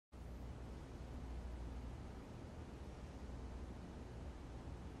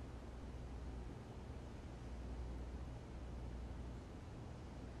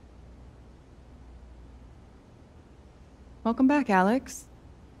Welcome back, Alex.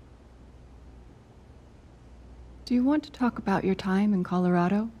 Do you want to talk about your time in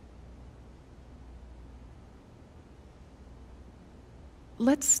Colorado?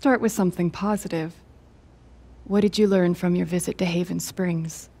 Let's start with something positive. What did you learn from your visit to Haven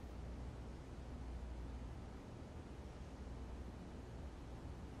Springs?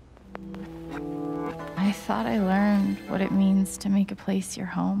 I thought I learned what it means to make a place your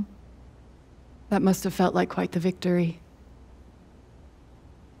home. That must have felt like quite the victory.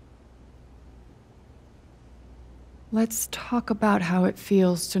 Let's talk about how it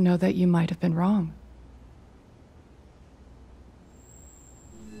feels to know that you might have been wrong.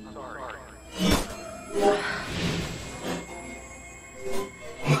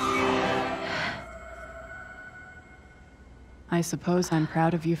 I suppose I'm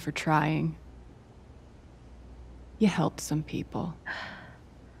proud of you for trying. You helped some people.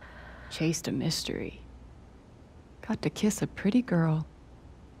 Chased a mystery. Got to kiss a pretty girl.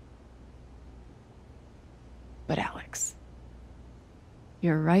 But Alex,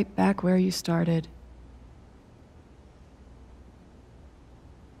 you're right back where you started.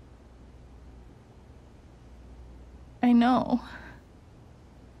 I know.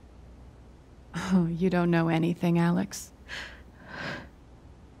 Oh, you don't know anything, Alex.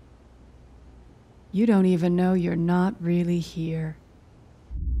 You don't even know you're not really here.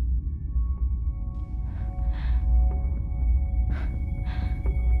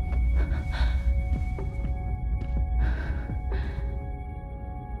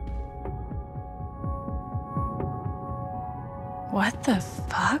 What the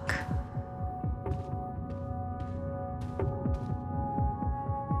fuck?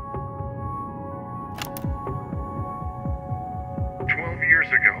 Years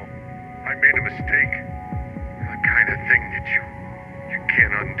ago, I made a mistake. The kind of thing that you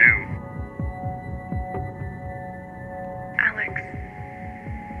can't undo. Alex,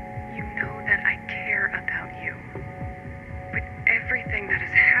 you know that I care about you. With everything that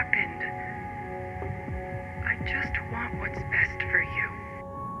has happened, I just want what's best for you.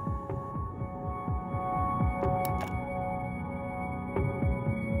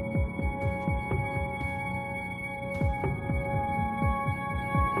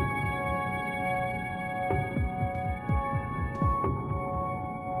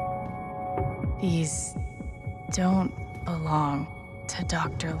 These don't belong to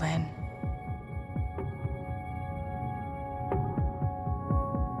Dr. Lin.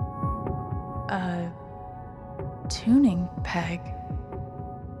 A tuning peg.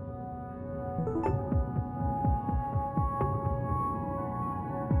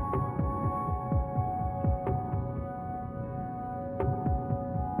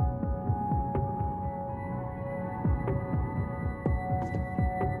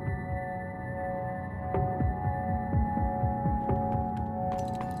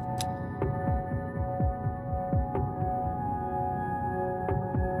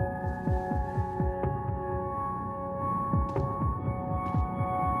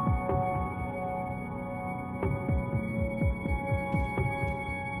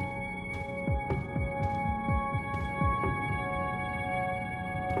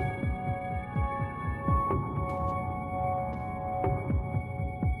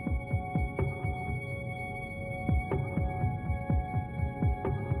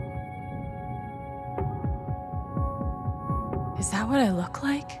 Is that what I look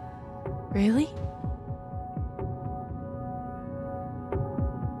like? Really?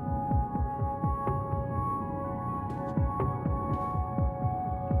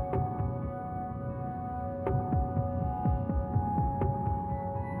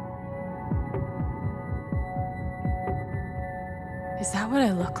 Is that what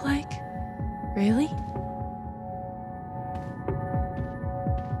I look like? Really?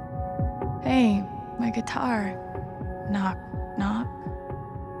 Hey, my guitar. Knock, knock.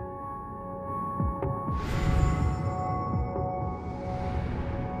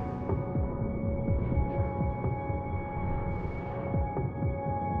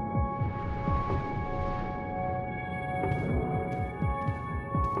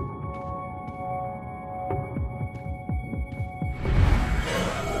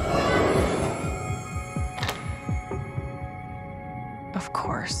 Of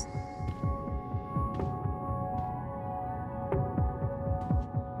course.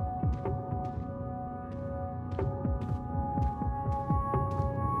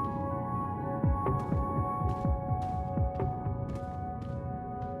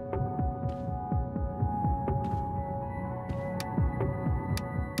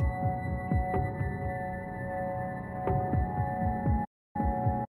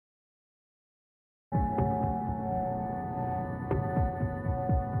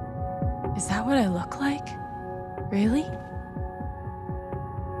 Is that what I look like? Really?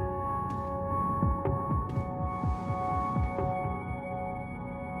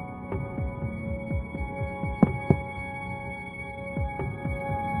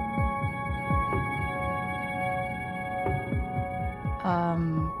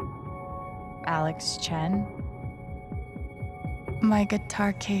 Alex Chen? My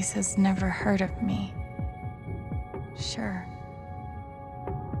guitar case has never heard of me. Sure.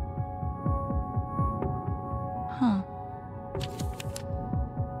 Huh.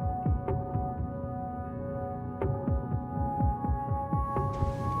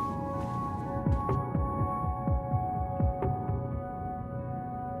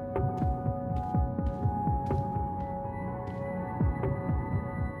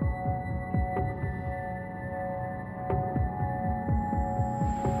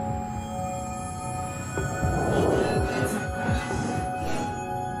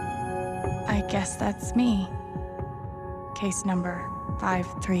 I guess that's me. Case number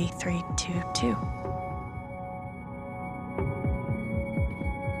 53322.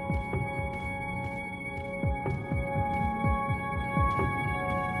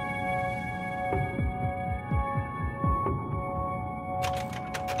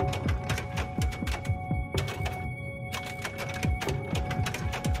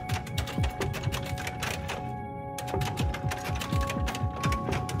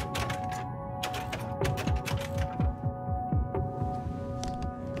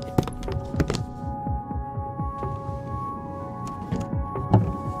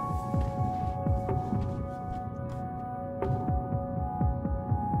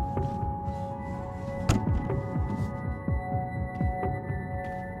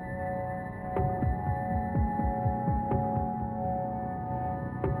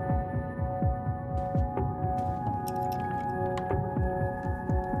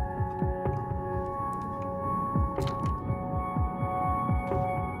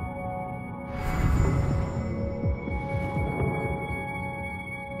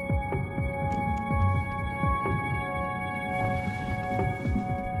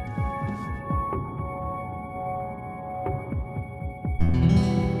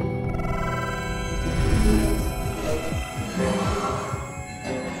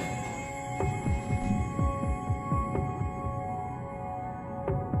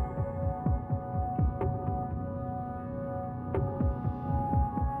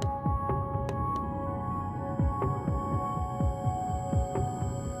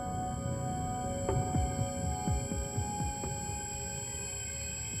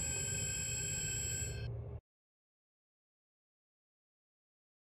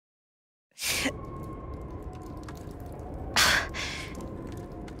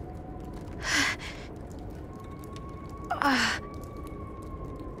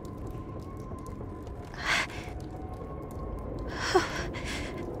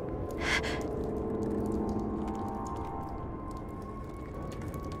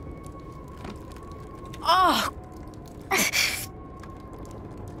 Oh!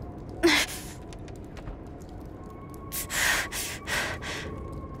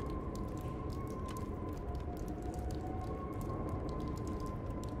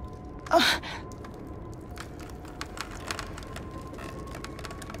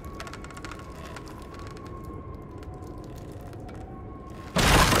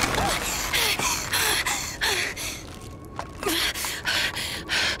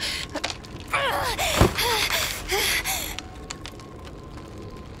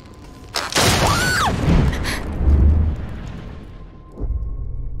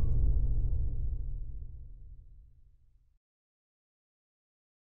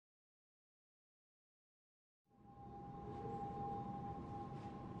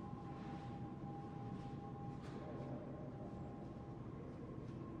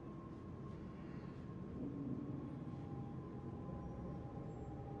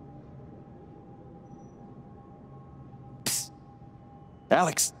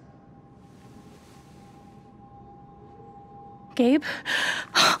 Alex! Gabe?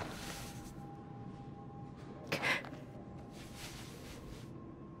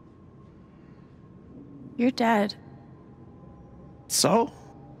 You're dead. So?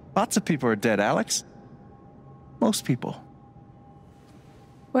 Lots of people are dead, Alex. Most people.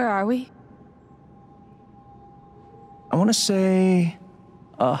 Where are we? I want to say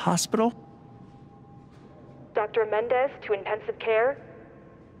a hospital? Dr. Mendez to intensive care?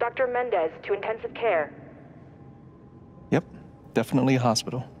 Dr. Mendez to intensive care. Yep, definitely a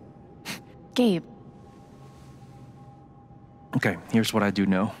hospital. Gabe. Okay, here's what I do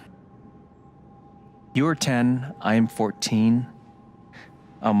know. You're 10, I am 14.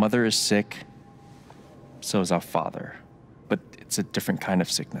 Our mother is sick. So is our father. But it's a different kind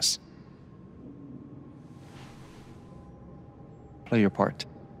of sickness. Play your part.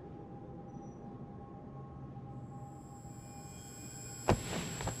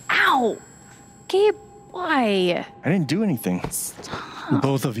 Ow! Gabe, why? I didn't do anything.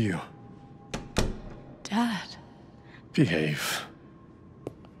 Both of you, Dad. behave.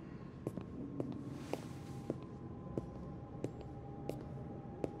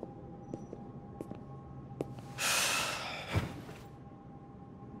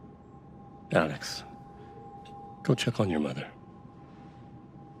 Alex, go check on your mother.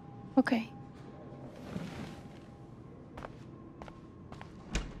 Okay.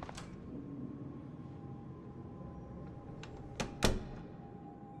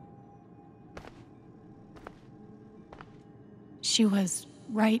 She was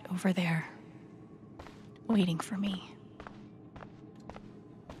right over there, waiting for me.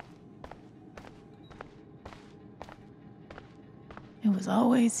 It was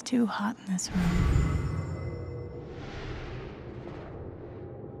always too hot in this room.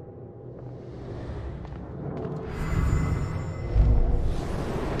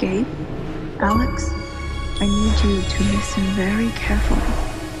 Gabe? Alex? I need you to listen very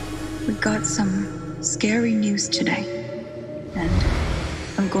carefully. We got some scary news today, and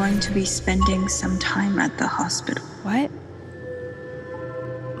I'm going to be spending some time at the hospital. What?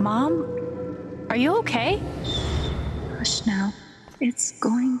 Mom? Are you okay? Hush now. It's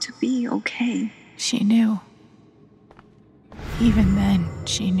going to be okay. She knew. Even then,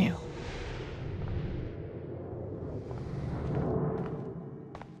 she knew.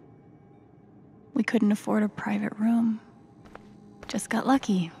 We couldn't afford a private room. Just got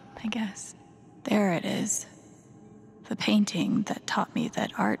lucky, I guess. There it is. The painting that taught me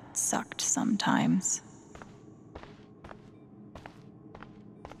that art sucked sometimes.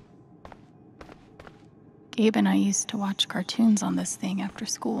 Gabe and I used to watch cartoons on this thing after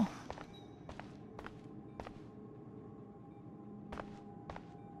school.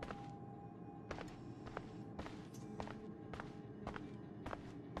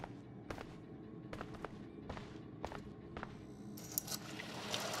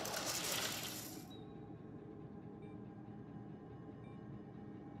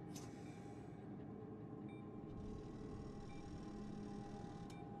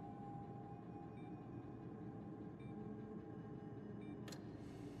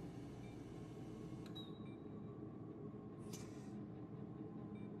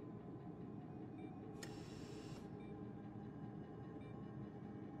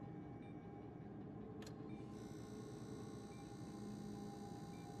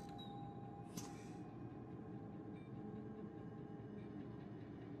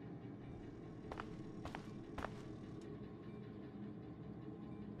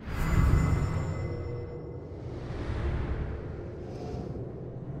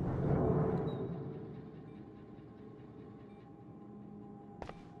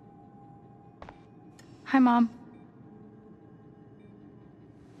 Hi, Mom.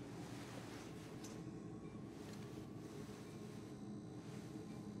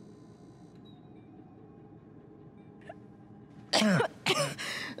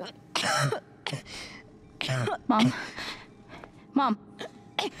 Mom. Mom.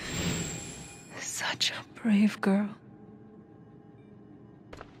 Such a brave girl.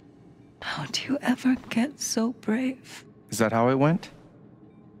 How do you ever get so brave? Is that how it went?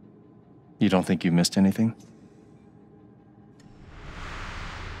 You don't think you missed anything?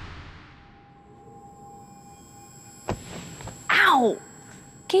 Ow!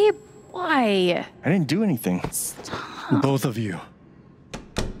 Gabe, why? I didn't do anything. Both of you,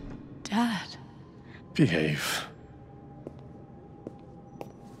 Dad. behave.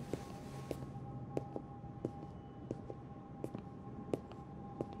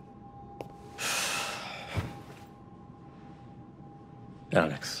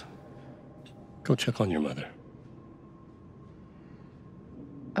 Alex, go check on your mother.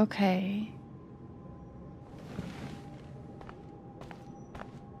 Okay.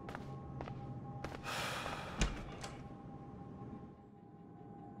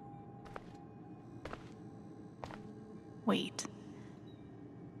 Wait.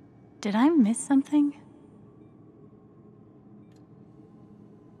 Did I miss something?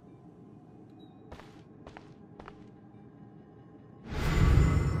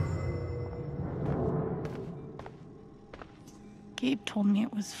 Gabe told me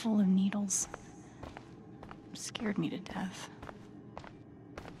it was full of needles. Scared me to death.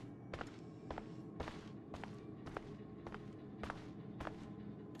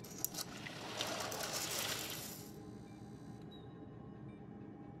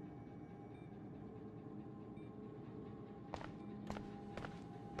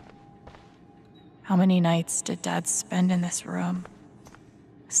 How many nights did Dad spend in this room?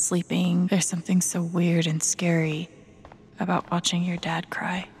 Sleeping. There's something so weird and scary about watching your dad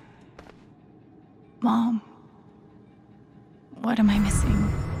cry. Mom, what am I missing?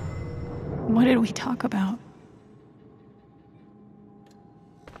 What did we talk about?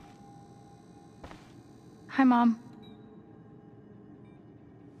 Hi, Mom.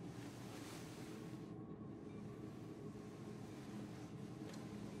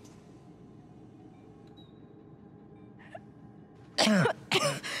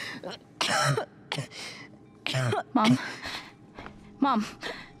 Mom. Mom.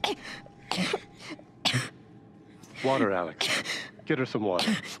 Water, Alex. Get her some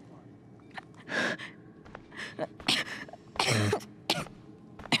water.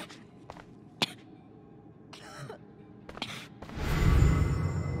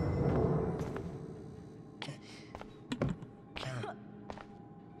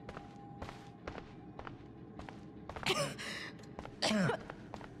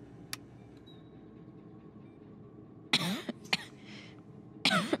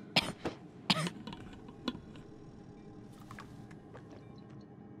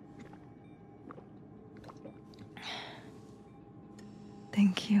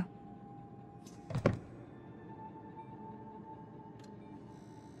 Thank you.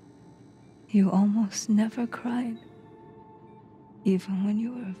 You almost never cried, even when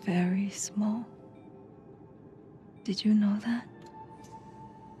you were very small. Did you know that?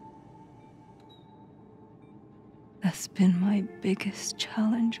 That's been my biggest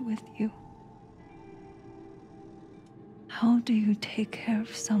challenge with you. How do you take care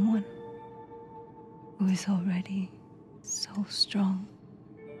of someone who is already so strong?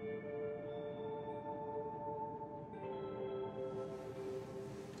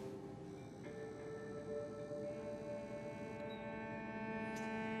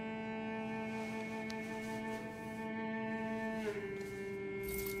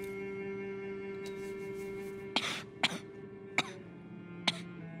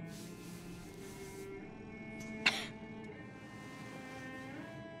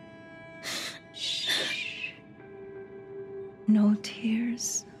 No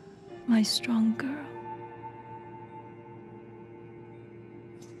tears, my strong girl.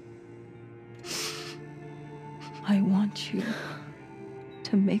 I want you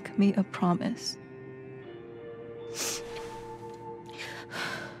to make me a promise.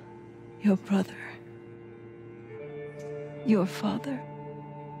 Your brother, your father,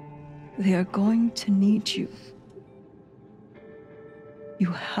 they are going to need you.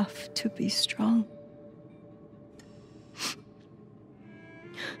 You have to be strong.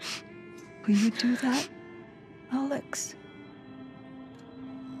 Will you do that, Alex?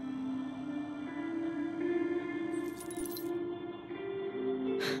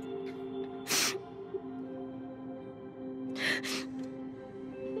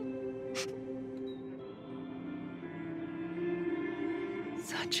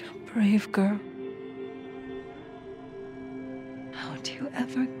 Such a brave girl. How do you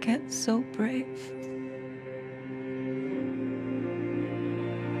ever get so brave?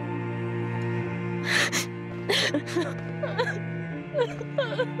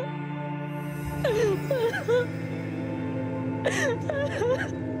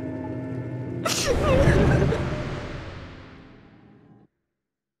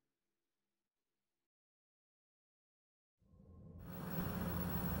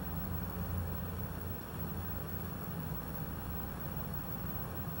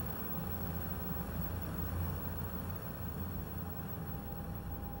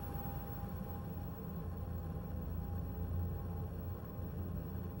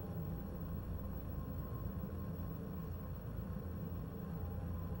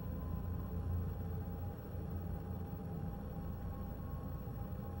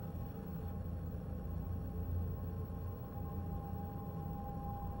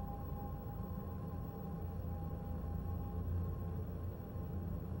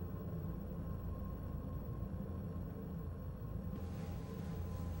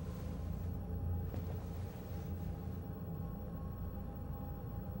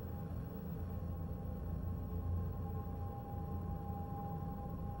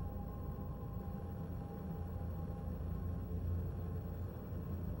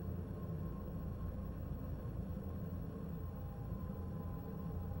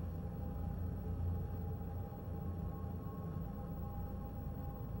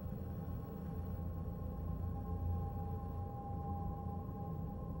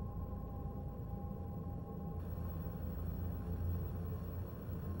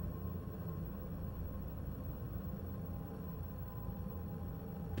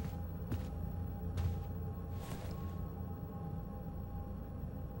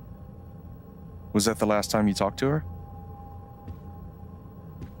 Was that the last time you talked to her?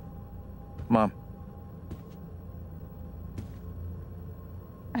 Mom.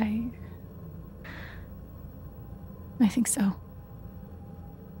 I think so.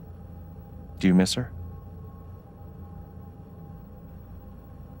 Do you miss her?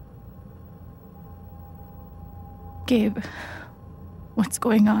 Gabe, what's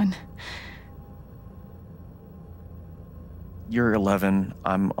going on? You're 11,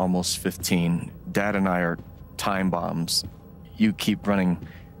 I'm almost 15. Dad and I are time bombs. You keep running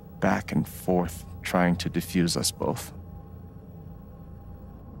back and forth, trying to defuse us both.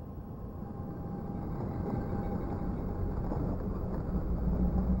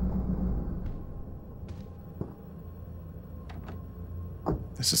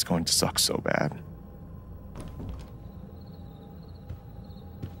 This is going to suck so bad.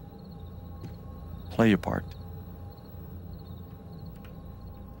 Play your part.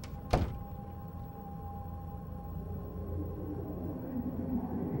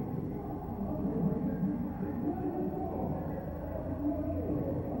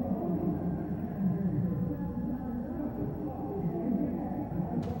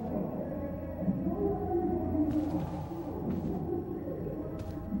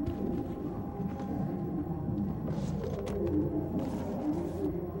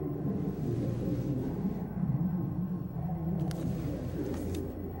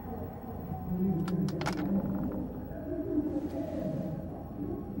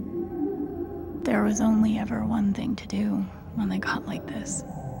 There was only ever one thing to do when they got like this.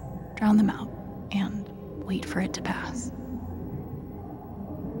 Drown them out and wait for it to pass.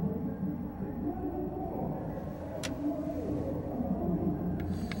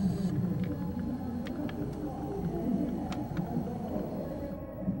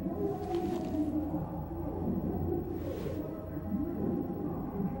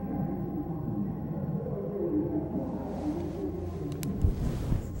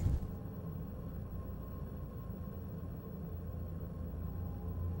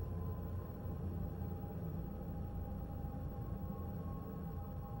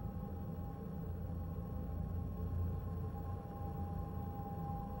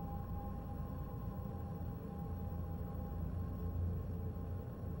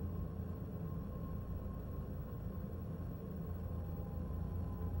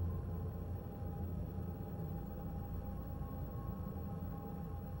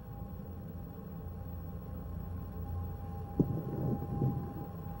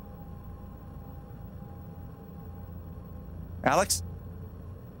 Alex?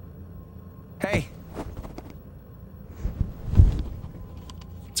 Hey.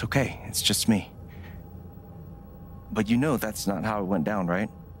 It's okay, it's just me. But you know that's not how it went down, right?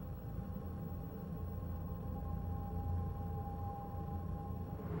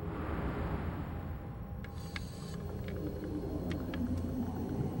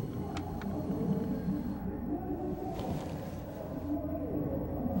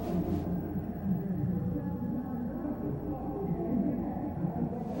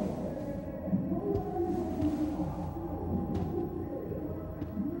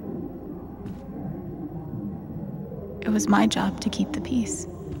 It was my job to keep the peace.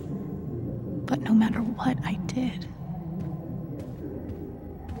 But no matter what I did,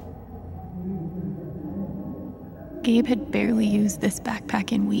 Gabe had barely used this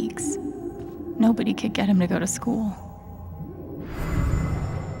backpack in weeks. Nobody could get him to go to school.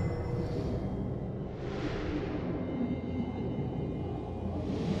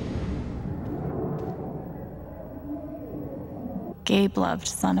 Gabe loved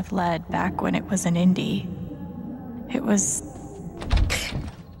Son of Lead back when it was an indie. It was...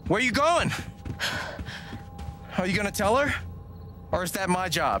 Where are you going? Are you gonna tell her? Or is that my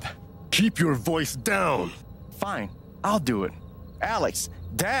job? Keep your voice down. Fine, I'll do it. Alex,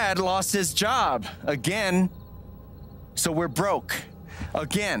 Dad lost his job again. So we're broke.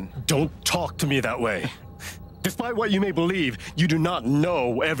 Again. Don't talk to me that way. Despite what you may believe, you do not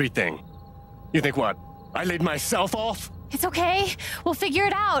know everything. You think what? I laid myself off? It's okay. We'll figure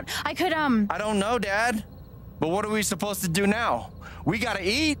it out. I don't know, Dad. But what are we supposed to do now? We gotta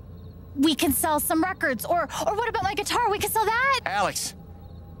eat. We can sell some records. Or what about my guitar? We can sell that. Alex,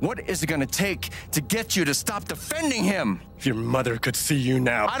 what is it gonna take to get you to stop defending him? If your mother could see you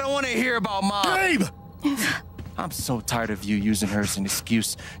now. I don't want to hear about Mom. Gabe! I'm so tired of you using her as an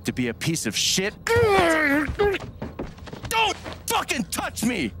excuse to be a piece of shit. Don't fucking touch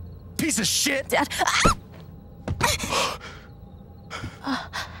me, piece of shit. Dad.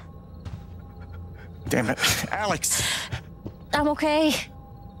 Damn it, Alex. I'm okay.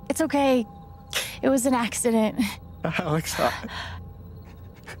 It's okay. It was an accident. Alex,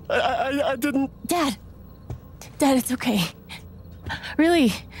 I didn't... Dad! Dad, it's okay.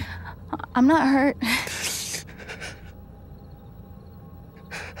 Really, I'm not hurt.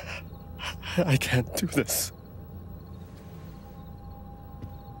 I can't do this.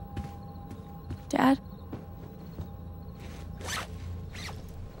 Dad?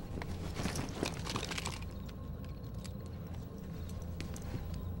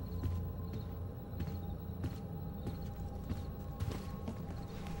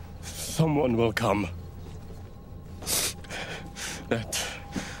 Someone will come. That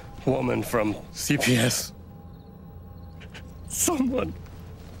woman from CPS. Someone.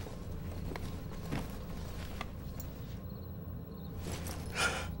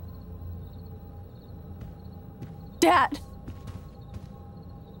 Dad!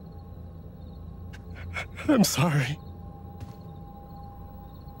 I'm sorry.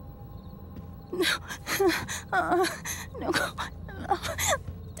 No. No.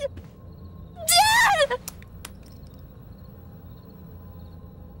 Dad!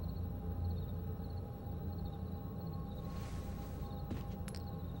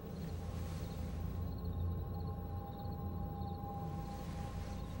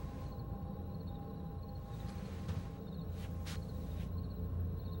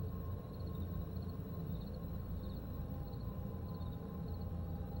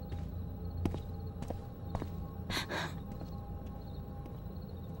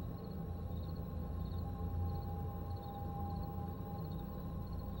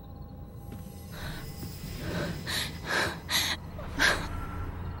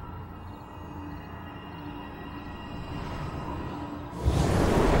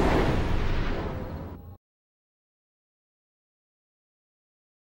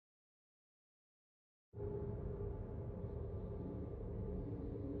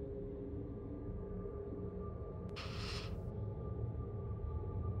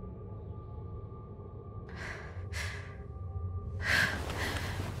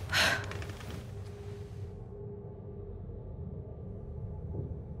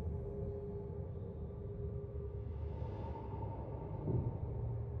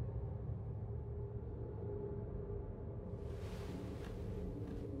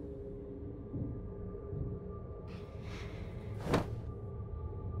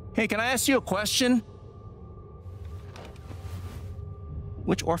 Hey, can I ask you a question?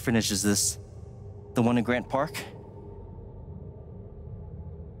 Which orphanage is this? The one in Grant Park?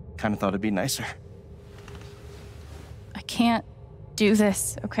 Kind of thought it'd be nicer. I can't do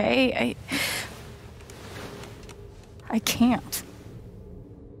this, okay? I can't.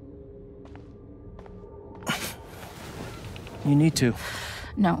 You need to.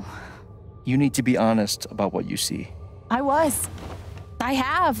 No. You need to be honest about what you see. I was. I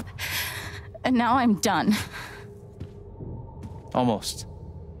have. And now I'm done. Almost.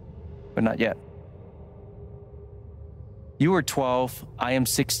 But not yet. You were 12, I am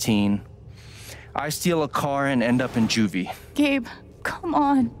 16. I steal a car and end up in juvie. Gabe, come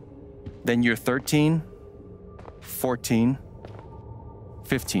on. Then you're 13, 14,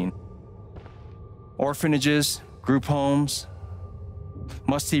 15. Orphanages, group homes,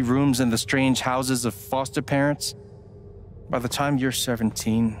 musty rooms in the strange houses of foster parents. By the time you're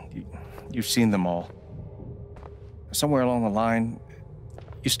 17, you've seen them all. Somewhere along the line,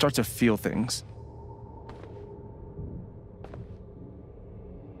 you start to feel things.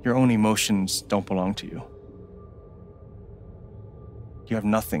 Your own emotions don't belong to you. You have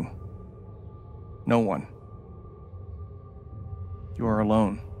nothing. No one. You are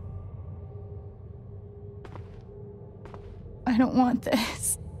alone. I don't want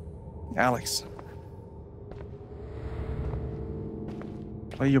this. Alex.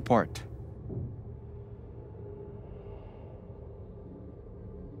 Play your part.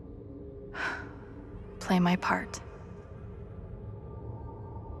 Play my part.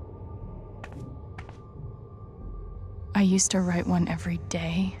 I used to write one every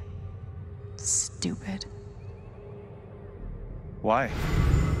day. Stupid. Why?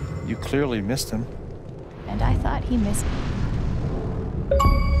 You clearly missed him. And I thought he missed me.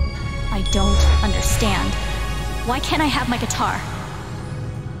 I don't understand. Why can't I have my guitar?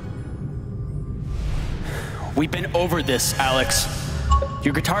 We've been over this, Alex.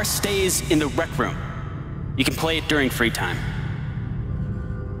 Your guitar stays in the rec room. You can play it during free time.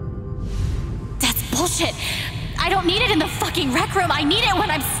 That's bullshit. I don't need it in the fucking rec room. I need it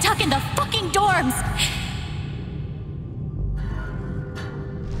when I'm stuck in the fucking dorms.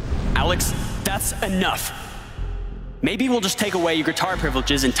 Alex, that's enough. Maybe we'll just take away your guitar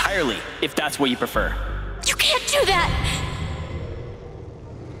privileges entirely, if that's what you prefer. You can't do that!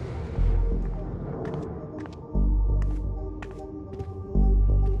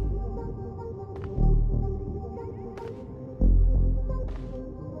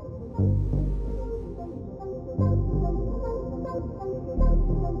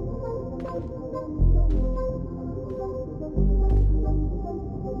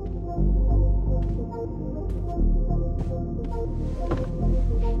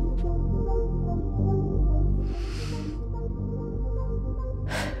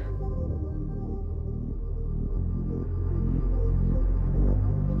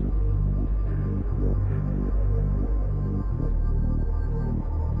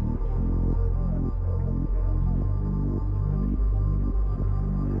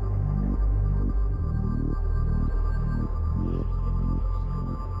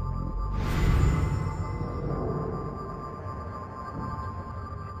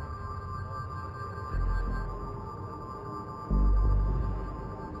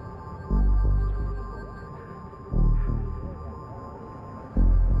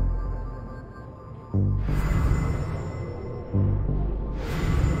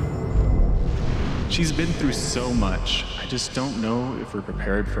 She's been through so much. I just don't know if we're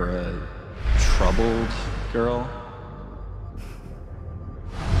prepared for a troubled girl.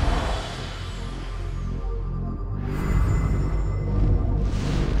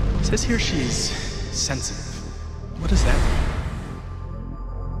 It says here she's sensitive. What does that mean?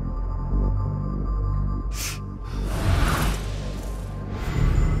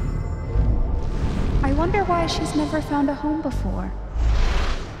 I wonder why she's never found a home before.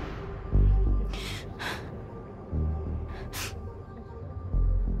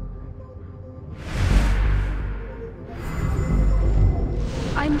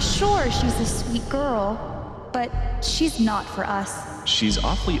 I'm sure she's a sweet girl, but she's not for us. She's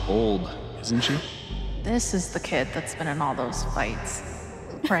awfully old, isn't she? This is the kid that's been in all those fights,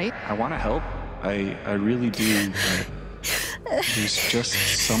 right? I want to help. I really do, but there's just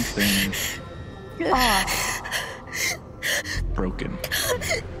something Off. broken.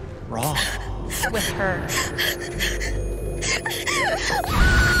 Wrong. With her.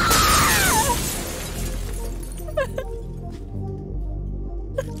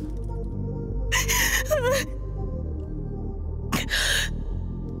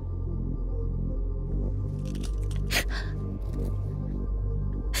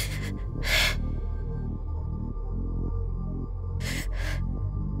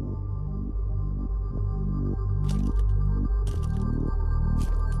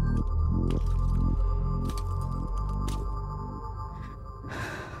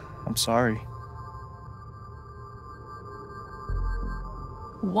 I'm sorry.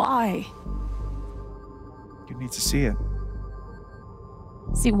 Why? You need to see it.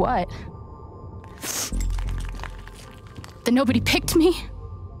 See what? That nobody picked me?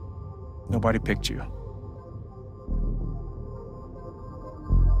 Nobody picked you.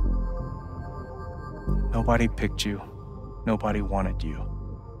 Nobody picked you. Nobody wanted you.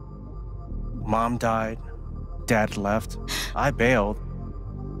 Mom died. Dad left. I bailed.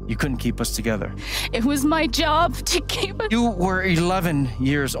 You couldn't keep us together. It was my job to keep us. You were 11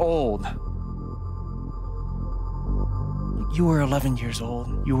 years old. You were 11 years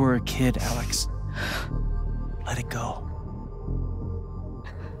old. You were a kid, Alex. Let it go.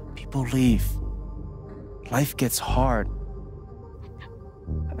 People leave. Life gets hard.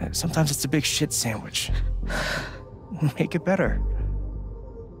 Sometimes it's a big shit sandwich. Make it better.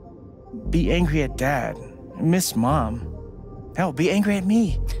 Be angry at Dad. Miss Mom. Hell, be angry at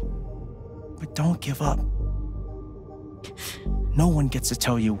me. But don't give up. No one gets to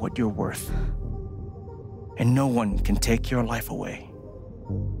tell you what you're worth. And no one can take your life away.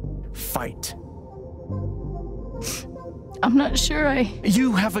 Fight. I'm not sure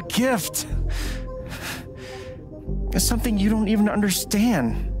You have a gift. It's something you don't even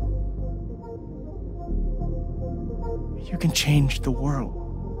understand. You can change the world.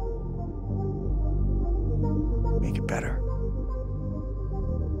 Make it better.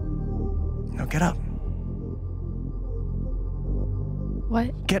 Now get up.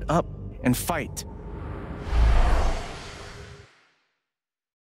 What? Get up and fight.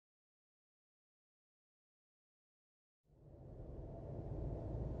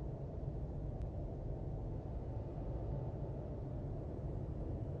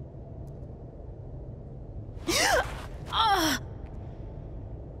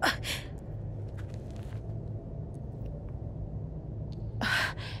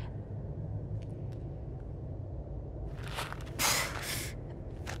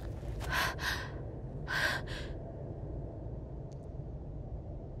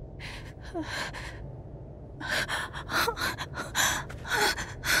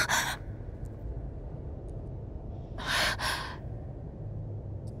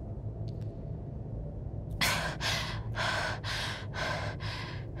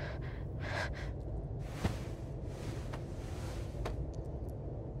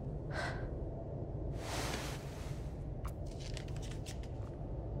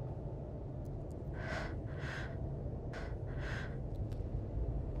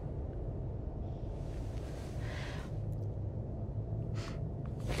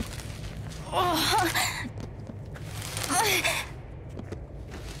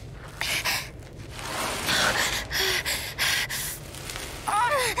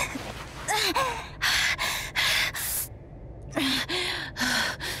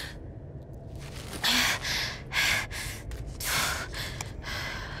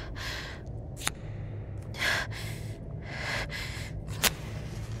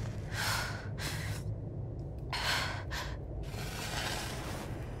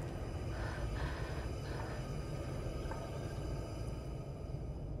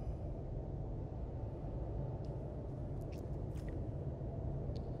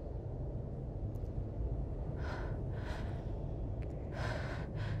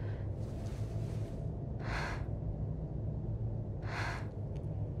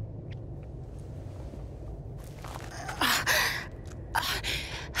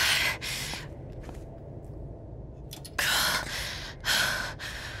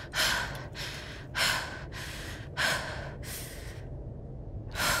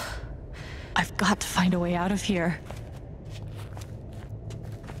 got to find a way out of here.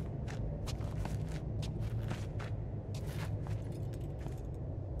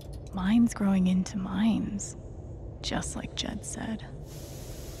 Mines growing into mines, just like Jed said.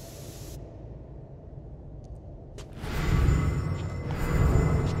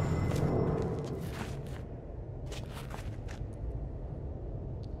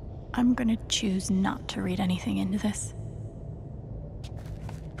 I'm gonna choose not to read anything into this.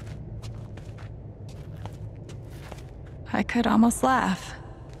 I could almost laugh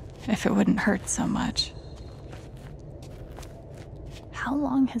if it wouldn't hurt so much. How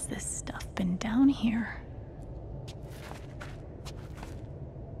long has this stuff been down here?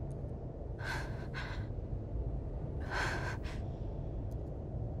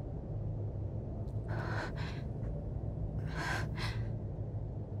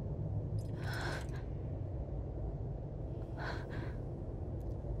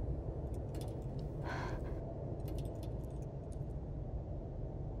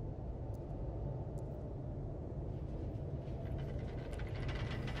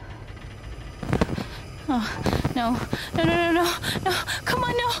 Oh, no, no, no, no, no, no, come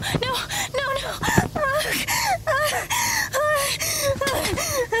on, no, no, no, no.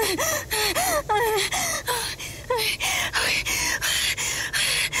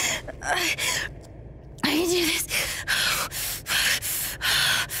 I can do this.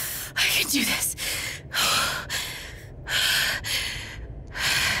 I can do this.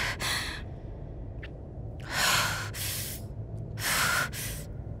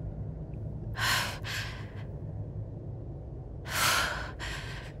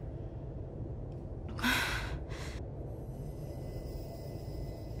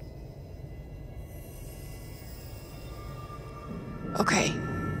 Okay,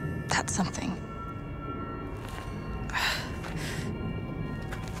 that's something.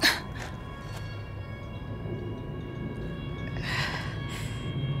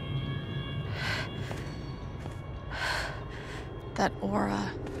 That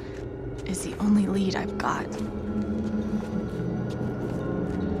aura is the only lead I've got.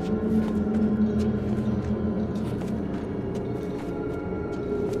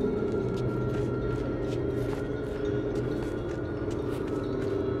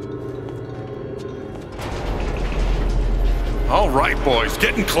 All right, boys,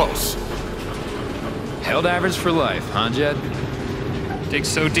 getting close. Held average for life, huh, Jed? Dig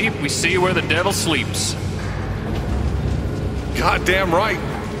so deep, we see where the devil sleeps. Goddamn right.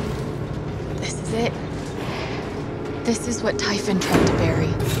 This is it. This is what Typhon tried to bury.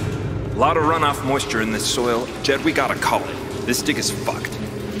 A lot of runoff moisture in this soil. Jed, we gotta call it. This dig is fucked.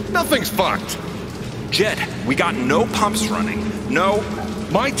 Nothing's fucked. Jed, we got no pumps running. No.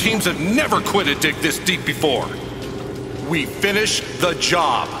 My teams have never quit a dig this deep before. We finish the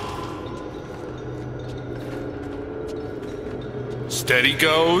job. Steady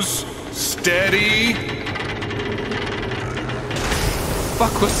goes. Steady.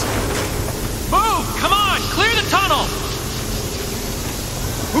 Fuck was... Move! Come on! Clear the tunnel!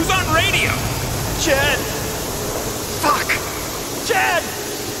 Who's on radio? Jed! Fuck! Jed!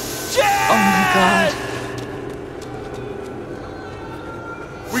 Jed! Oh my god.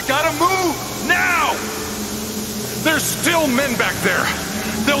 We gotta move! Now! There's still men back there.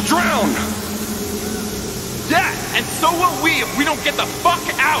 They'll drown. Yeah, and so will we if we don't get the fuck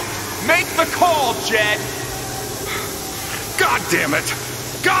out. Make the call, Jed. God damn it!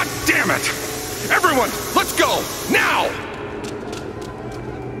 God damn it! Everyone, let's go! Now!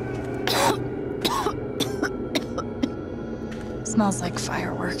 Smells like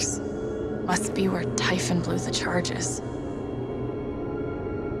fireworks. Must be where Typhon blew the charges.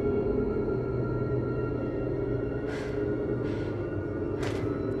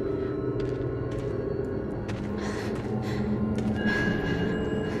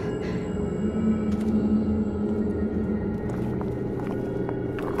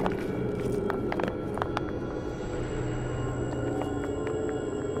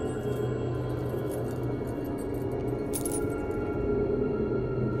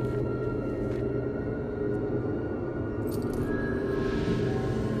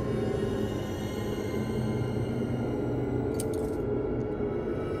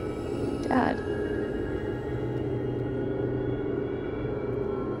 Dad.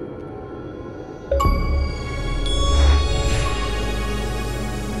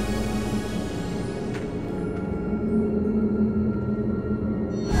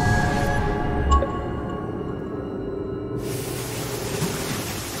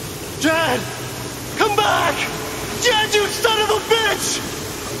 Jed! Come back! Jed, you son of a bitch!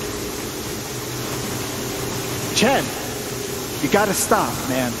 Jed, you gotta stop,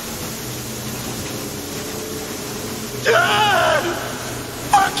 man. Jed!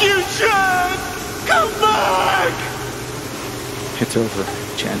 Fuck you, Jed! Come back! It's over,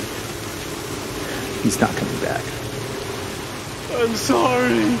 Jen. He's not coming back. I'm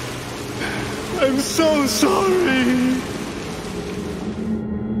sorry. I'm so sorry.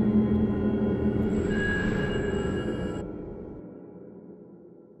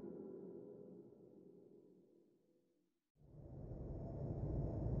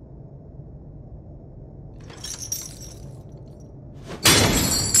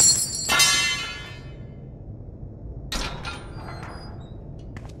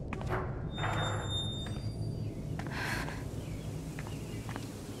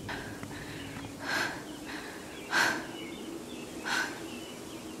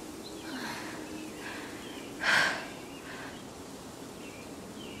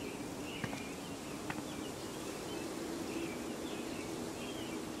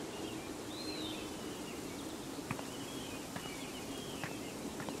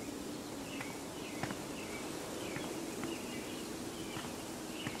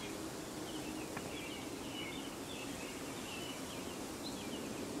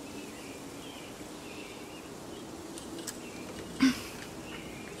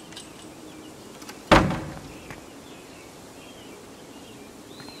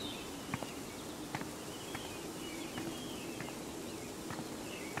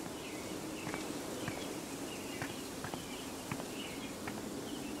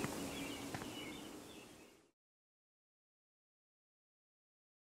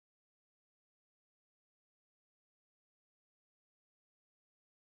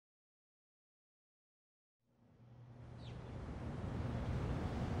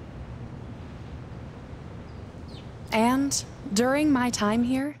 And during my time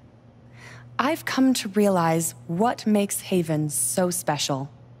here, I've come to realize what makes Haven so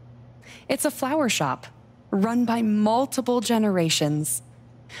special. It's a flower shop run by multiple generations,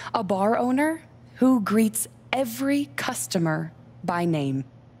 a bar owner who greets every customer by name.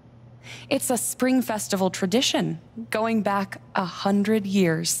 It's a spring festival tradition going back 100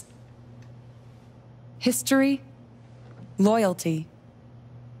 years. History, loyalty,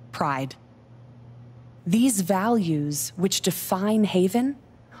 pride. These values which define Haven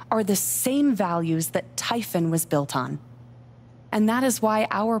are the same values that Typhon was built on. And that is why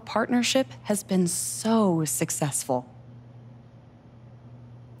our partnership has been so successful.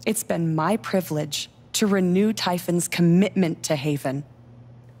 It's been my privilege to renew Typhon's commitment to Haven.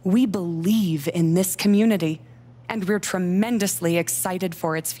 We believe in this community, and we're tremendously excited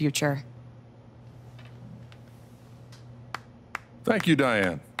for its future. Thank you,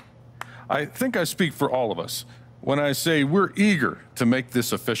 Diane. I think I speak for all of us when I say we're eager to make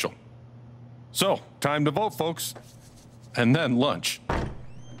this official. So, time to vote, folks. And then lunch.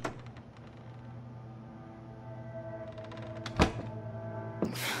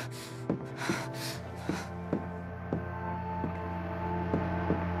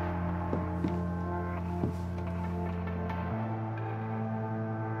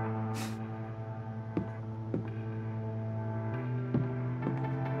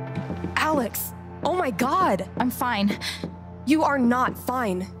 Alex! Oh my God! I'm fine. You are not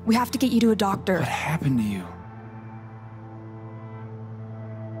fine. We have to get you to a doctor. What happened to you?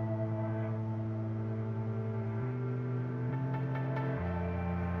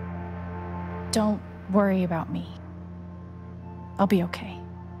 Don't worry about me. I'll be okay.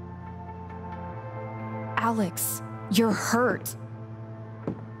 Alex, you're hurt.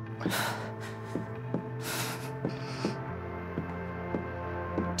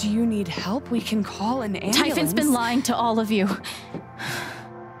 Do you need help? We can call an ambulance. Typhon's been lying to all of you.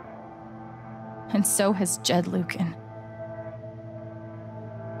 And so has Jed Lucan.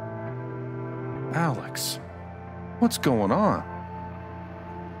 Alex, what's going on?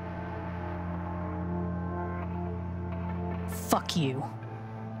 Fuck you.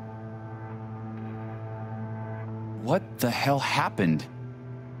 What the hell happened?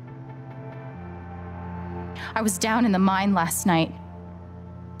 I was down in the mine last night.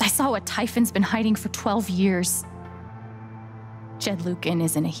 I saw what Typhon's been hiding for 12 years. Jed Lucan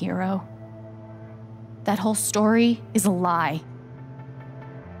isn't a hero. That whole story is a lie.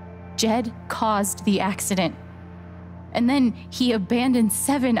 Jed caused the accident. And then he abandoned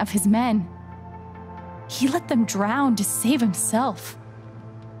 7 of his men. He let them drown to save himself.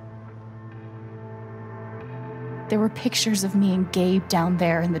 There were pictures of me and Gabe down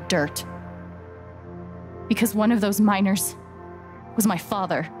there in the dirt. Because one of those miners was my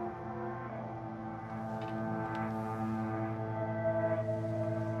father.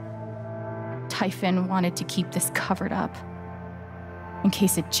 Typhon wanted to keep this covered up in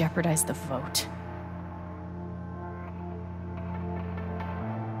case it jeopardized the vote.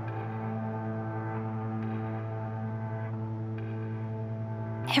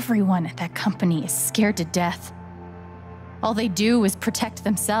 Everyone at that company is scared to death. All they do is protect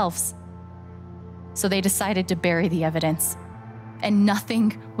themselves. So they decided to bury the evidence. And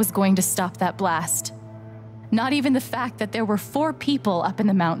nothing was going to stop that blast. Not even the fact that there were 4 people up in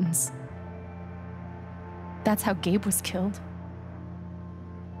the mountains. That's how Gabe was killed.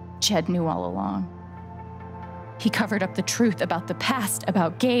 Jed knew all along. He covered up the truth about the past,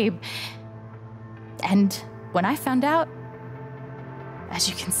 about Gabe. And when I found out, as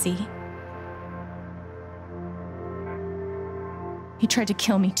you can see, he tried to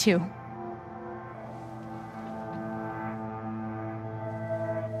kill me too.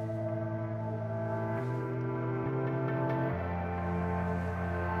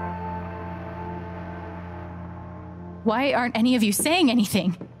 Why aren't any of you saying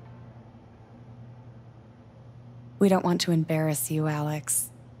anything? We don't want to embarrass you, Alex.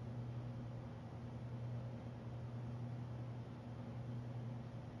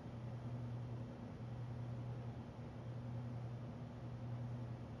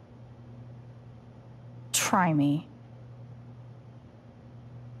 Try me.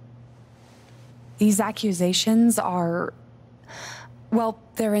 These accusations are, well,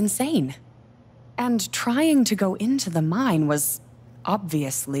 they're insane. And trying to go into the mine was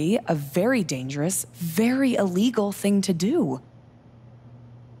obviously a very dangerous, very illegal thing to do.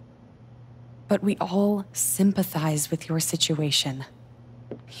 But we all sympathize with your situation.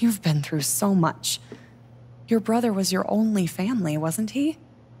 You've been through so much. Your brother was your only family, wasn't he?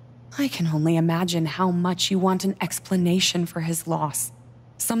 I can only imagine how much you want an explanation for his loss.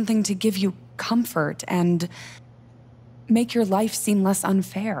 Something to give you comfort and make your life seem less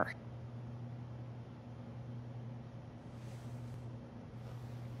unfair.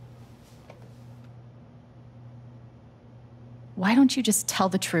 Why don't you just tell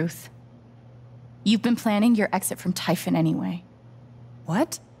the truth? You've been planning your exit from Typhon anyway.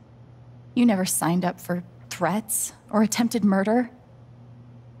 What? You never signed up for threats or attempted murder.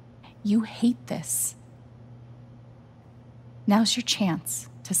 You hate this. Now's your chance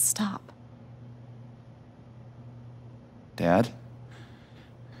to stop. Dad?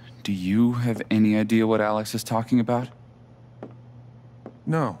 Do you have any idea what Alex is talking about?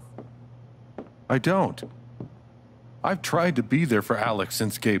 No. I don't. I've tried to be there for Alex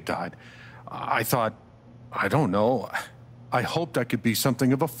since Gabe died. I thought, I don't know, I hoped I could be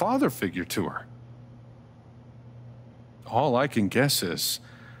something of a father figure to her. All I can guess is,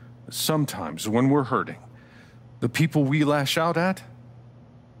 sometimes when we're hurting, the people we lash out at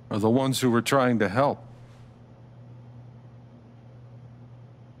are the ones who we're trying to help.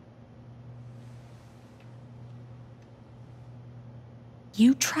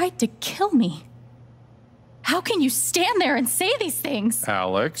 You tried to kill me. How can you stand there and say these things?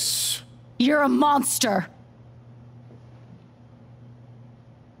 Alex. You're a monster.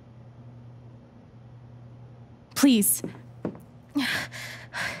 Please.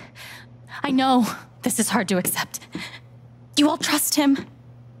 I know this is hard to accept. You all trust him.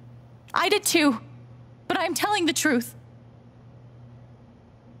 I did too, but I'm telling the truth.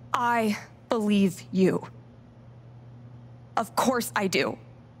 I believe you. Of course I do.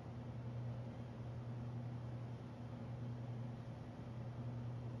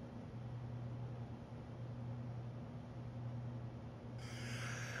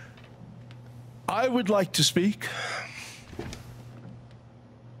 I would like to speak.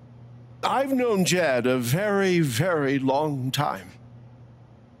 I've known Jed a very, very long time.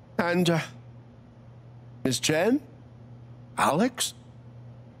 And, Miss Chen? Alex?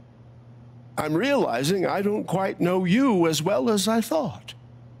 I'm realizing I don't quite know you as well as I thought.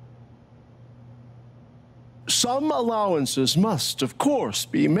 Some allowances must, of course,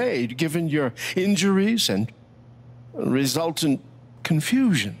 be made given your injuries and resultant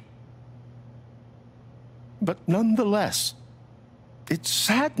confusion. But nonetheless, it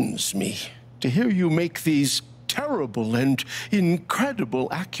saddens me to hear you make these terrible and incredible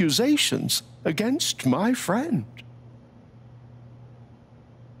accusations against my friend.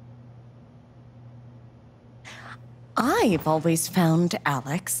 I've always found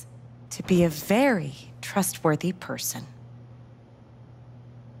Alex to be a very trustworthy person.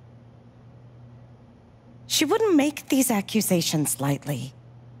 She wouldn't make these accusations lightly.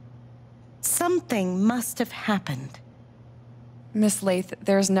 Something must have happened. Miss Lath,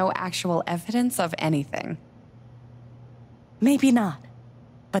 there's no actual evidence of anything. Maybe not,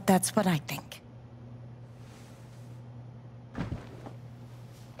 but that's what I think.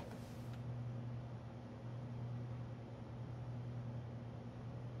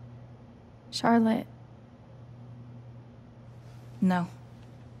 Charlotte. No.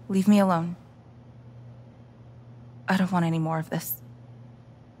 Leave me alone. I don't want any more of this.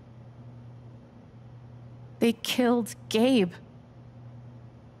 They killed Gabe.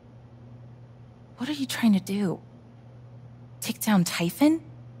 What are you trying to do? Take down Typhon?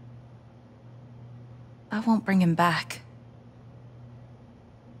 I won't bring him back.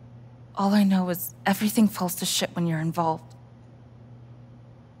 All I know is everything falls to shit when you're involved.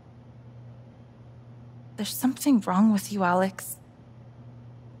 There's something wrong with you, Alex.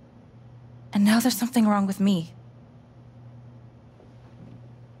 And now there's something wrong with me.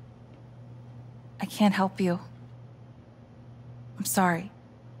 I can't help you. I'm sorry.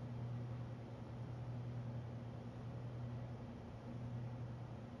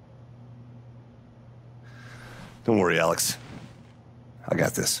 Don't worry, Alex. I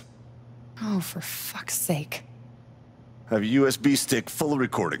got this. Oh, for fuck's sake. I have a USB stick full of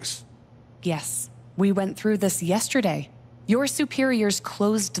recordings. Yes, we went through this yesterday. Your superiors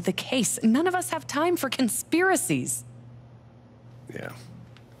closed the case. None of us have time for conspiracies. Yeah.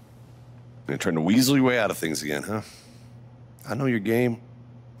 You're trying to weasel your way out of things again, huh? I know your game.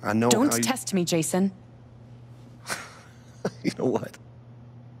 I know Don't how you... test me, Jason. You know what?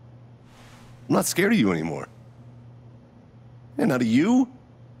 I'm not scared of you anymore. And not of you,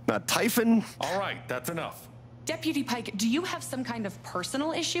 not Typhon. All right, that's enough. Deputy Pike, do you have some kind of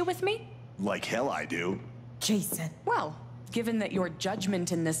personal issue with me? Like hell I do. Jason. Well, given that your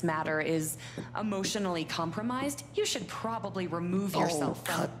judgment in this matter is emotionally compromised, you should probably remove yourself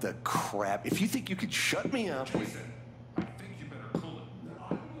from... cut the crap. If you think you could shut me up... Jason, I think you better cool it.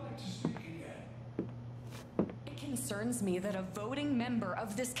 I would like to speak again. It concerns me that a voting member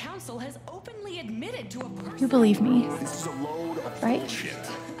of this council has openly admitted to a person... You believe me, This is a load of right? bullshit.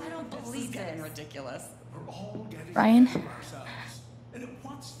 I don't believe it. Ridiculous. Ryan?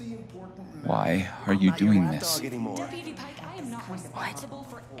 Why are you doing this? Deputy Pike, I am not responsible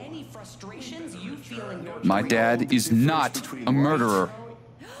for any frustrations you feel in your... My dad is not a murderer.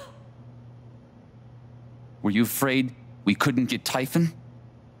 Were you afraid we couldn't get Typhon?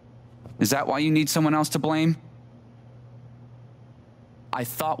 Is that why you need someone else to blame? I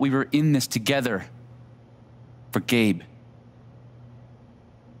thought we were in this together. For Gabe.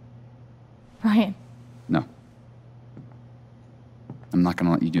 Ryan. No. I'm not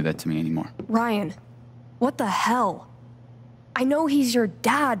gonna let you do that to me anymore. Ryan, what the hell? I know he's your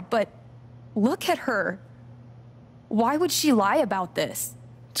dad, but look at her. Why would she lie about this?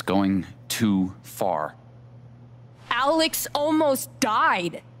 It's going too far. Alex almost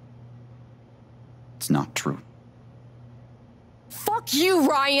died. It's not true. Fuck you,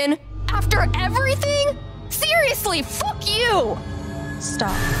 Ryan! After everything? Seriously, fuck you!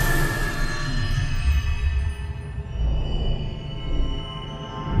 Stop.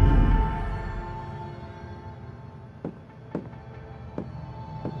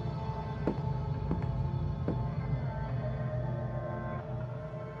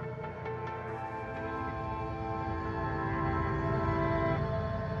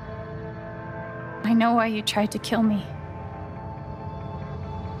 I know why you tried to kill me.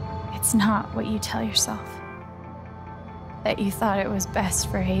 It's not what you tell yourself. That you thought it was best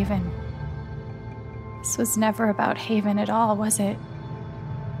for Haven. This was never about Haven at all, was it?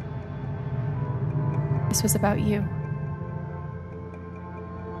 This was about you.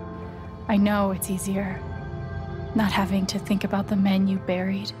 I know it's easier not having to think about the men you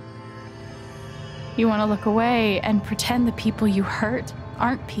buried. You want to look away and pretend the people you hurt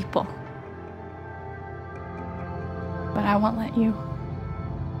aren't people. But I won't let you.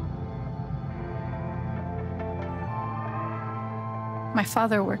 My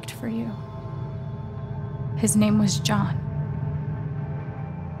father worked for you. His name was John.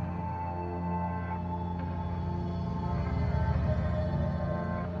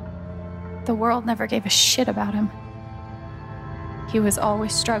 The world never gave a shit about him. He was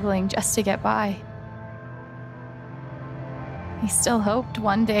always struggling just to get by. He still hoped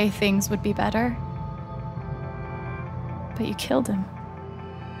one day things would be better. But you killed him.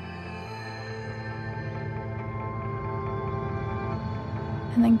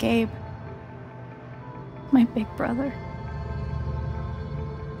 And then Gabe, my big brother.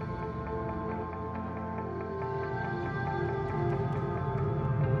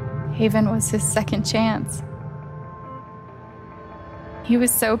 Haven was his second chance. He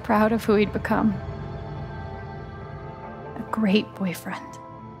was so proud of who he'd become. A great boyfriend.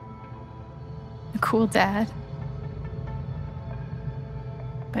 A cool dad.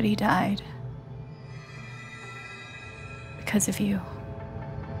 But he died. Because of you.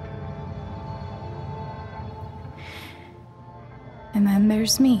 And then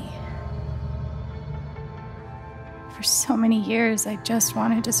there's me. For so many years, I just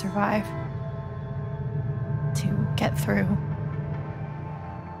wanted to survive. To get through.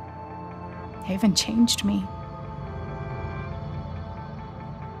 Haven changed me.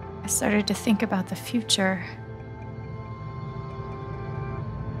 I started to think about the future.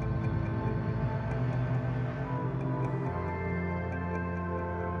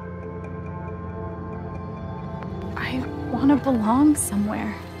 I want to belong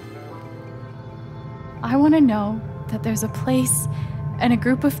somewhere. I want to know that there's a place and a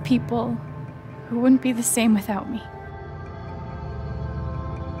group of people who wouldn't be the same without me.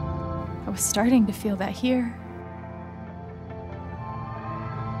 I was starting to feel that here.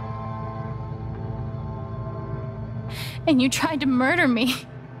 And you tried to murder me.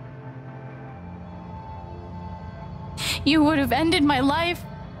 You would have ended my life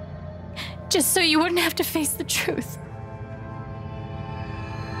just so you wouldn't have to face the truth.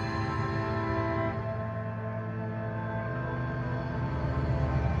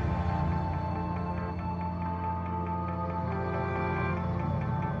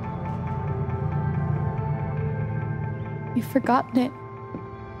 You've forgotten it,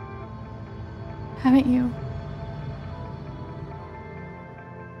 haven't you?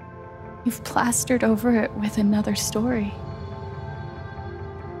 You've plastered over it with another story.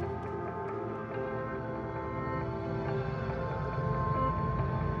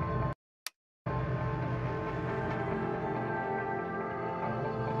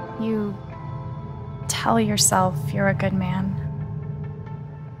 You tell yourself you're a good man.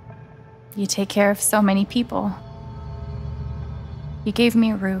 You take care of so many people. You gave me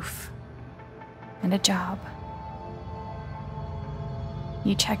a roof and a job.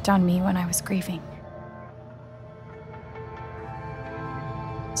 You checked on me when I was grieving.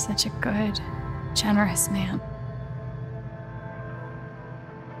 Such a good, generous man.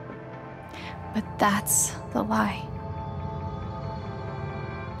 But that's the lie.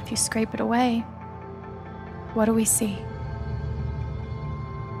 If you scrape it away, what do we see?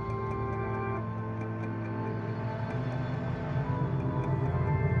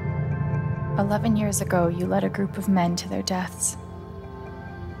 "11 years ago, you led a group of men to their deaths.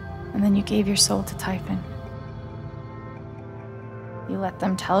 And then you gave your soul to Typhon. You let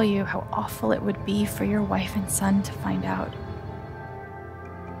them tell you how awful it would be for your wife and son to find out.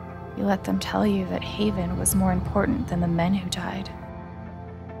 You let them tell you that Haven was more important than the men who died.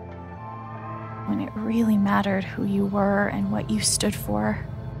 When it really mattered who you were and what you stood for,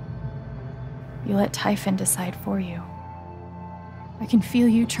 you let Typhon decide for you. I can feel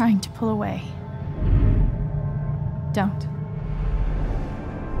you trying to pull away. Don't.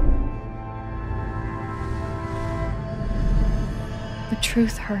 The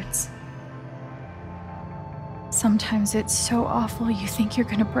truth hurts. Sometimes it's so awful you think you're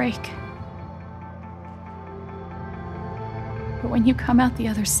gonna break. But when you come out the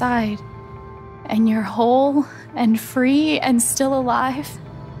other side, and you're whole and free and still alive,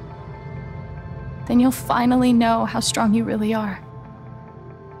 then you'll finally know how strong you really are.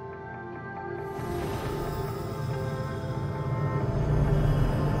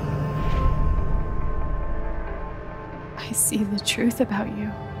 I see the truth about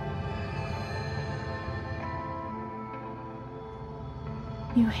you.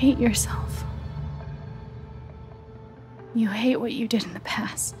 You hate yourself. You hate what you did in the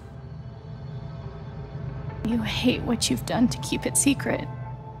past. You hate what you've done to keep it secret.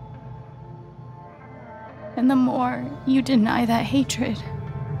 And the more you deny that hatred,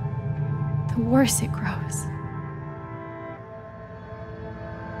 the worse it grows.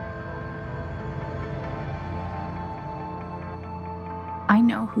 I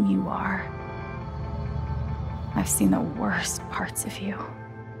know who you are. I've seen the worst parts of you.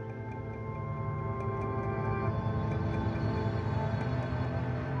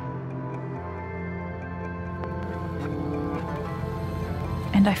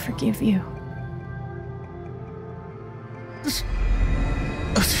 And I forgive you.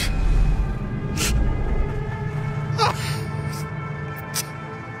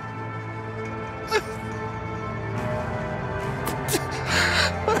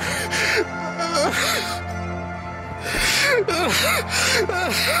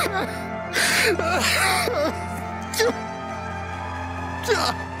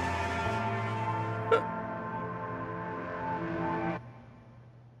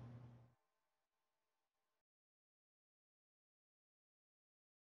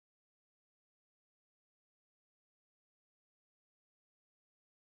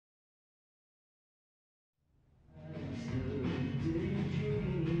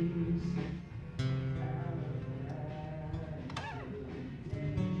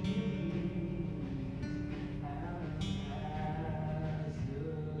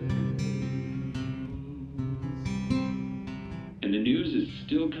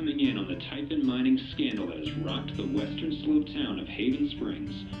 coming in on the Typhon mining scandal that has rocked the western slope town of Haven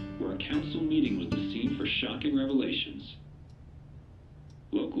Springs, where a council meeting was the scene for shocking revelations.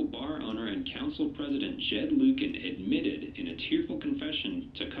 Local bar owner and council president Jed Lucan admitted in a tearful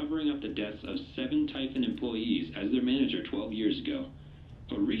confession to covering up the deaths of 7 Typhon employees as their manager 12 years ago.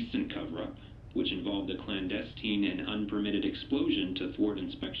 A recent cover-up, which involved a clandestine and unpermitted explosion to thwart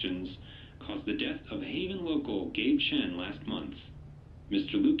inspections, caused the death of Haven local Gabe Chen last month.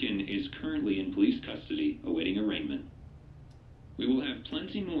 Mr. Lucan is currently in police custody, awaiting arraignment. We will have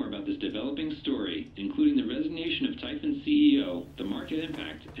plenty more about this developing story, including the resignation of Typhon CEO, the market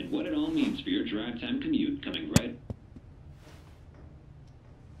impact, and what it all means for your drive time commute, coming right.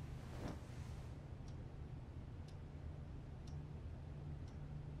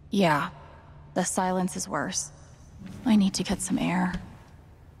 Yeah, the silence is worse. I need to get some air.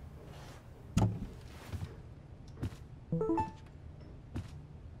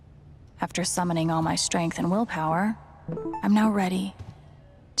 After summoning all my strength and willpower, I'm now ready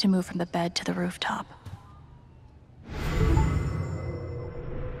to move from the bed to the rooftop.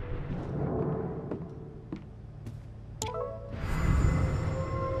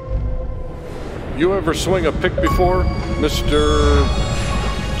 You ever swing a pick before, Mr.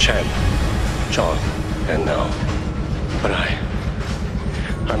 Chen, John, and no. But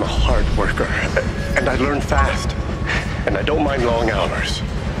I'm a hard worker, and I learn fast, and I don't mind long hours.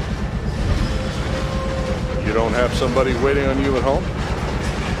 You don't have somebody waiting on you at home?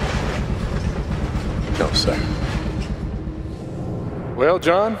 No, sir. Well,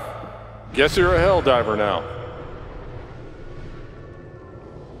 John, guess you're a hell diver now.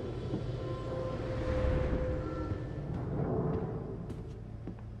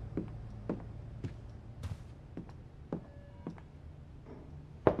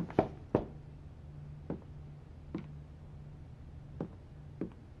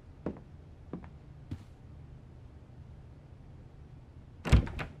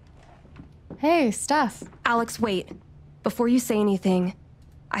 Hey, Steph. Alex, wait. Before you say anything,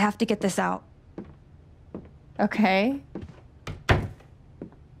 I have to get this out. Okay.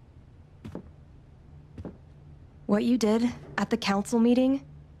 What you did at the council meeting,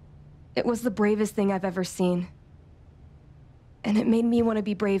 it was the bravest thing I've ever seen. And it made me want to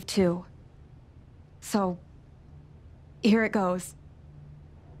be brave too. So, here it goes.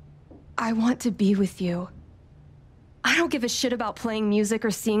 I want to be with you. I don't give a shit about playing music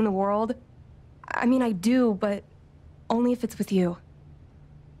or seeing the world. I mean, I do, but only if it's with you.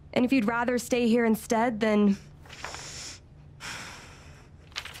 And if you'd rather stay here instead, then...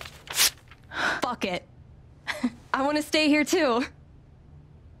 fuck it. I want to stay here too.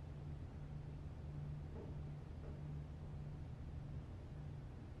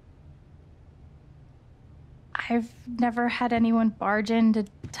 I've never had anyone barge in to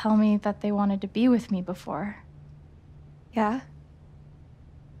tell me that they wanted to be with me before. Yeah?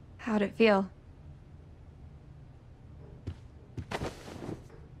 How'd it feel?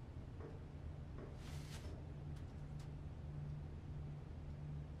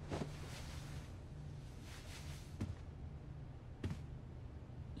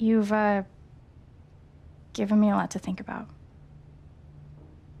 You've, given me a lot to think about.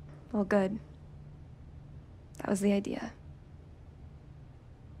 Well, good. That was the idea.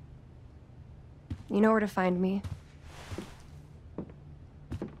 You know where to find me.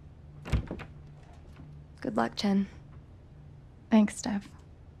 Good luck, Chen. Thanks, Steph.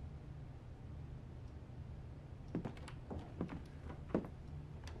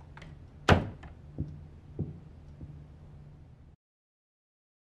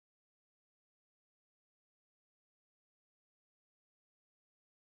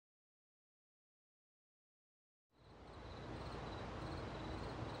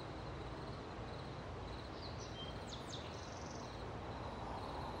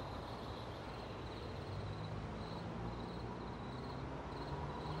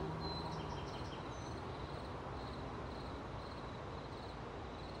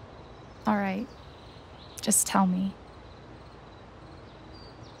 All right. Just tell me.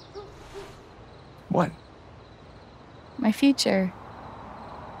 What? My future.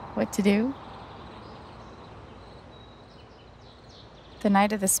 What to do? The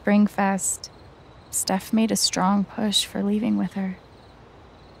night of the Spring Fest, Steph made a strong push for leaving with her.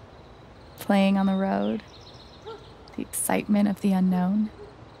 Playing on the road, the excitement of the unknown.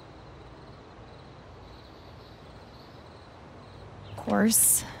 Of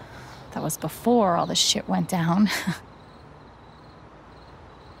course, that was before all the shit went down.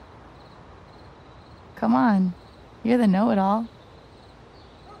 Come on, you're the know-it-all.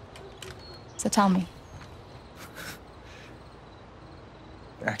 So tell me.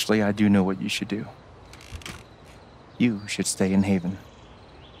 Actually, I do know what you should do. You should stay in Haven.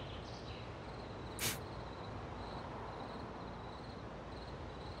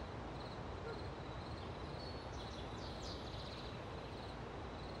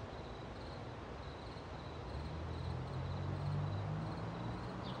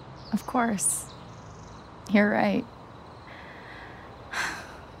 Of course. You're right.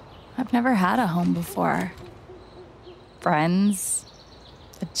 I've never had a home before. Friends,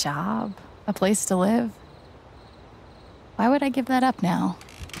 a job, a place to live. Why would I give that up now?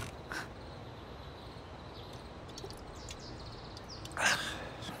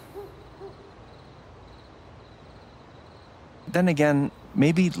 Then again,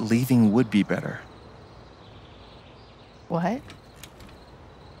 maybe leaving would be better. What?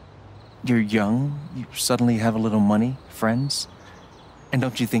 You're young, you suddenly have a little money, friends, and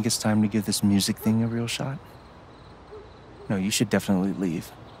don't you think it's time to give this music thing a real shot? No, you should definitely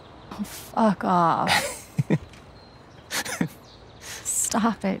leave. Oh, fuck off.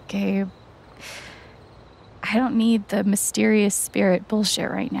 Stop it, Gabe. I don't need the mysterious spirit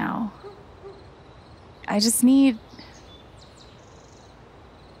bullshit right now. I just need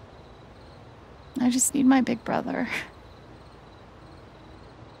my big brother.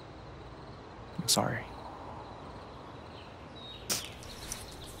 I'm sorry.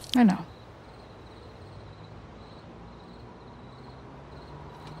 I know.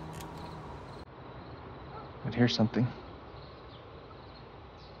 But here's something.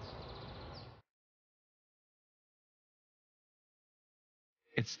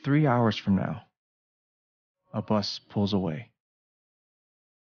 It's 3 hours from now. A bus pulls away.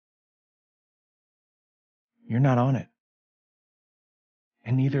 You're not on it.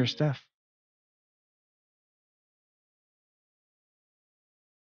 And neither is Steph.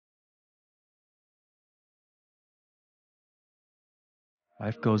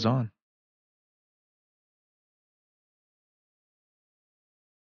 Life goes on.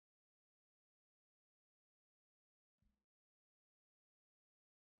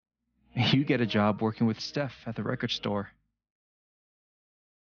 You get a job working with Steph at the record store.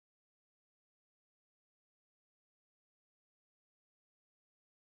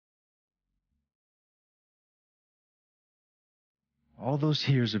 All those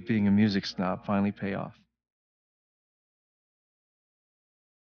years of being a music snob finally pay off.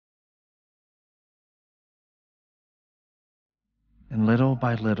 And little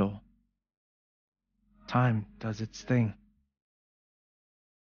by little, time does its thing.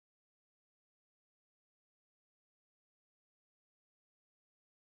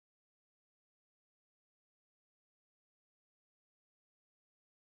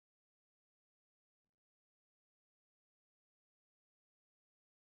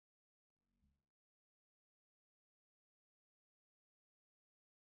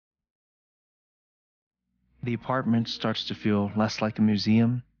 The apartment starts to feel less like a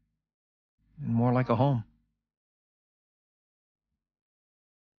museum and more like a home.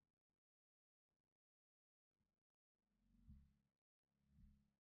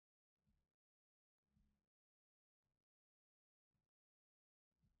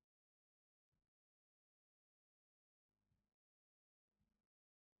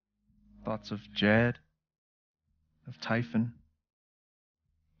 Thoughts of Jed, of Typhon,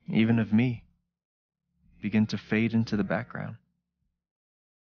 even of me, begin to fade into the background.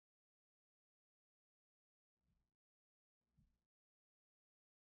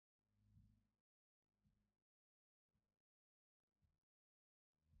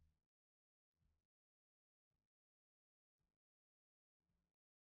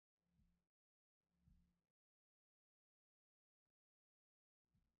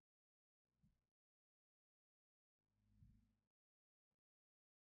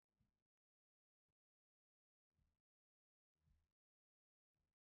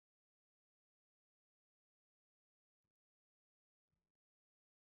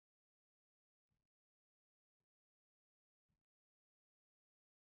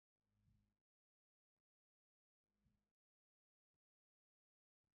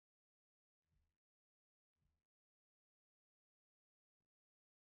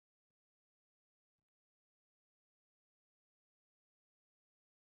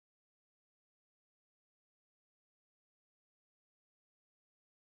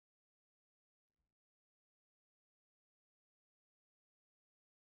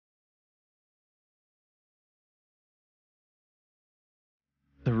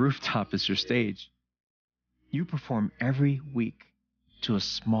 The rooftop is your stage. You perform every week to a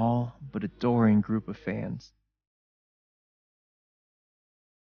small but adoring group of fans.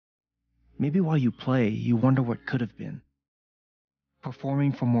 Maybe while you play, you wonder what could have been.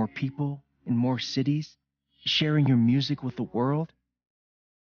 performing for more people in more cities, sharing your music with the world?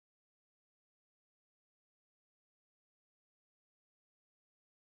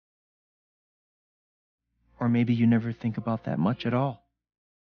 Or maybe you never think about that much at all.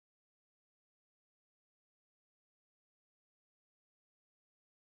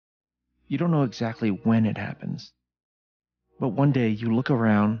 You don't know exactly when it happens, but one day you look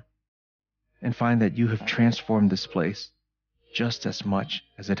around and find that you have transformed this place just as much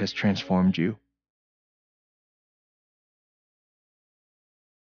as it has transformed you.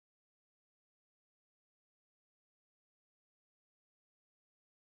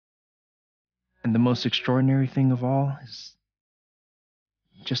 And the most extraordinary thing of all is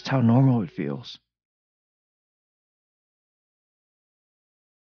just how normal it feels.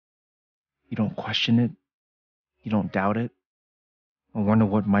 You don't question it, you don't doubt it, or wonder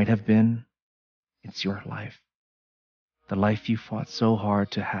what might have been. It's your life. The life you fought so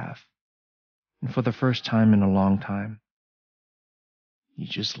hard to have. And for the first time in a long time, you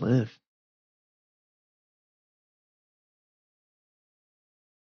just live.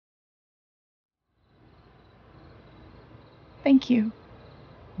 Thank you.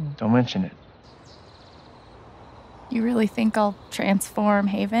 Don't mention it. You really think I'll transform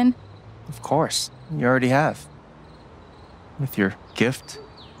Haven? Of course, you already have. With your gift,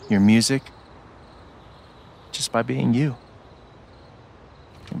 your music, just by being you.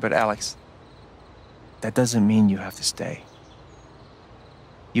 But Alex, that doesn't mean you have to stay.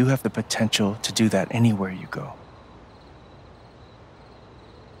 You have the potential to do that anywhere you go.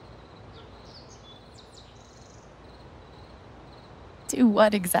 Do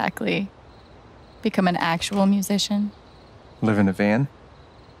what exactly? Become an actual musician? Live in a van?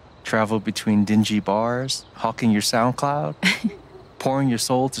 Travel between dingy bars, hawking your SoundCloud, pouring your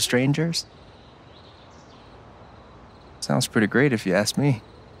soul to strangers? Sounds pretty great if you ask me.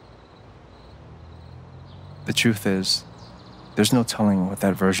 The truth is, there's no telling what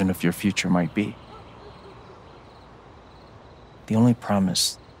that version of your future might be. The only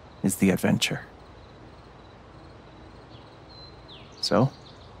promise is the adventure. So,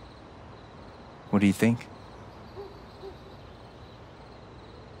 what do you think?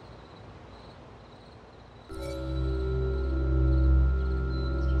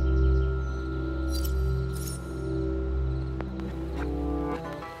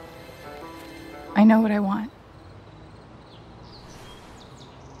 I know what I want.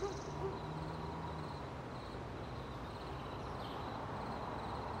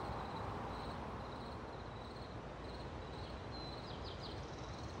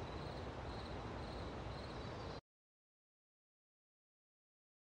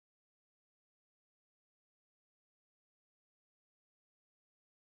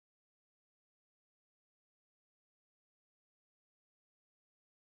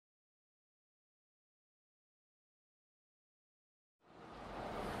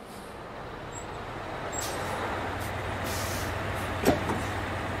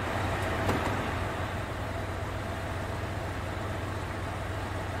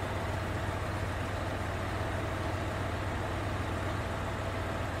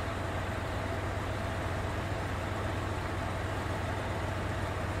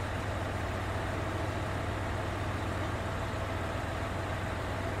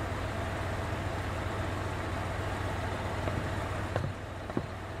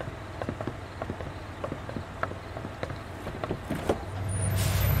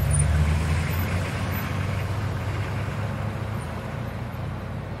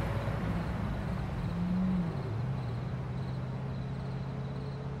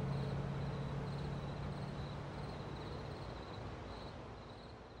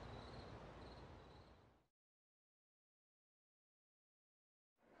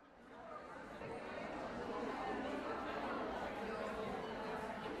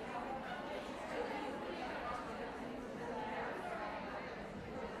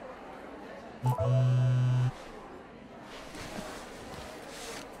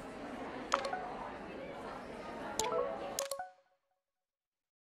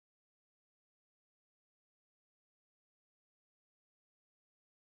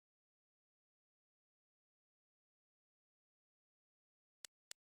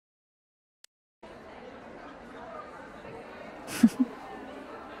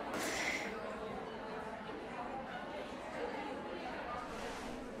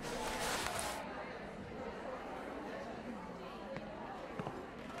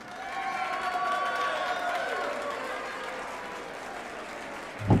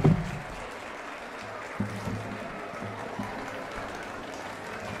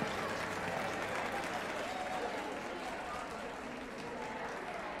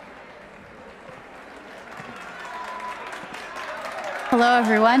 Hello,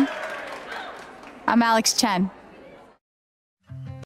 everyone. I'm Alex Chen.